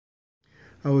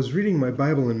I was reading my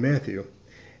Bible in Matthew,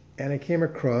 and I came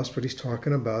across what he's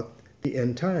talking about the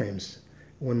end times,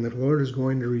 when the Lord is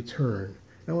going to return.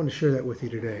 I want to share that with you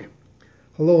today.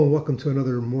 Hello, and welcome to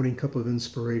another Morning Cup of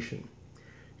Inspiration.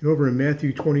 Over in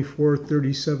Matthew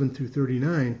 24:37 through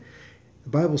 39, the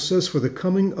Bible says, "For the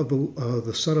coming of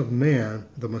the Son of Man,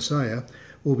 the Messiah,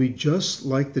 will be just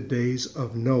like the days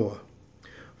of Noah.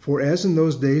 For as in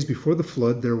those days before the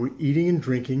flood, there were eating and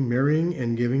drinking, marrying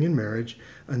and giving in marriage,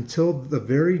 until the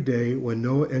very day when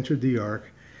Noah entered the ark,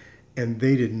 and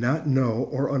they did not know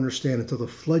or understand until the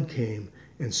flood came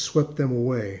and swept them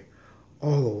away,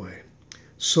 all away.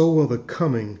 So will the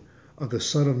coming of the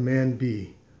Son of Man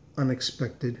be,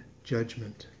 unexpected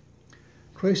judgment."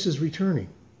 Christ is returning.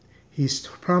 He's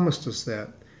promised us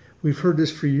that. We've heard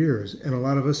this for years, and a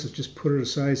lot of us have just put it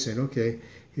aside saying, okay,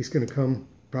 he's going to come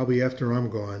probably after I'm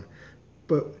gone.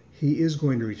 But he is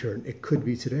going to return. It could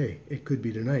be today. It could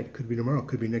be tonight. It could be tomorrow. It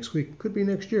could be next week. It could be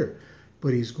next year.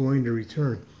 But he's going to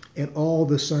return. And all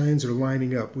the signs are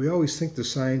lining up. We always think the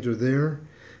signs are there,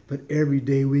 but every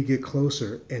day we get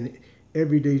closer, and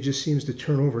every day just seems to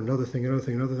turn over another thing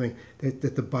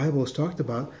that the Bible has talked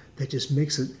about that just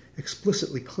makes it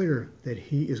explicitly clear that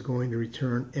he is going to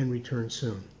return and return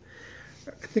soon.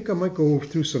 I think I might go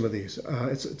through some of these.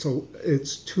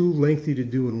 It's too lengthy to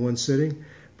do in one sitting,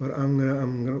 but I'm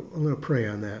gonna pray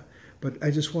on that. But I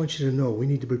just want you to know we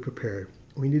need to be prepared.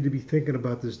 We need to be thinking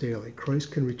about this daily.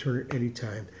 Christ can return at any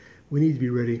time. We need to be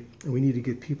ready, and we need to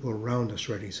get people around us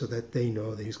ready so that they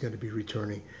know that he's going to be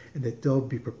returning and that they'll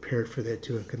be prepared for that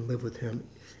too and can live with him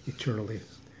eternally.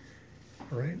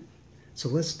 All right? So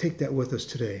let's take that with us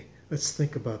today. Let's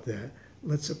think about that.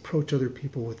 Let's approach other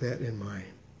people with that in mind.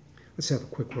 Let's have a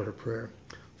quick word of prayer.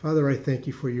 Father, I thank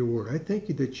you for your word. I thank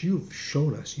you that you've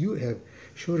shown us, you have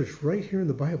showed us right here in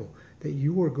the Bible that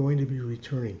you are going to be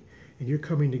returning and you're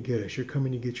coming to get us. You're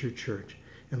coming to get your church.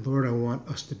 And Lord, I want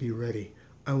us to be ready.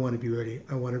 I want to be ready.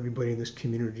 I want everybody in this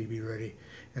community to be ready.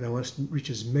 And I want us to reach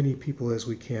as many people as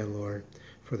we can, Lord,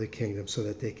 for the kingdom so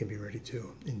that they can be ready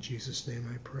too. In Jesus' name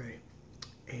I pray.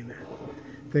 Amen.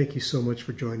 Thank you so much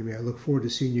for joining me. I look forward to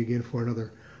seeing you again for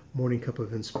another Morning Cup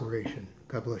of Inspiration.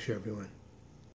 God bless you, everyone.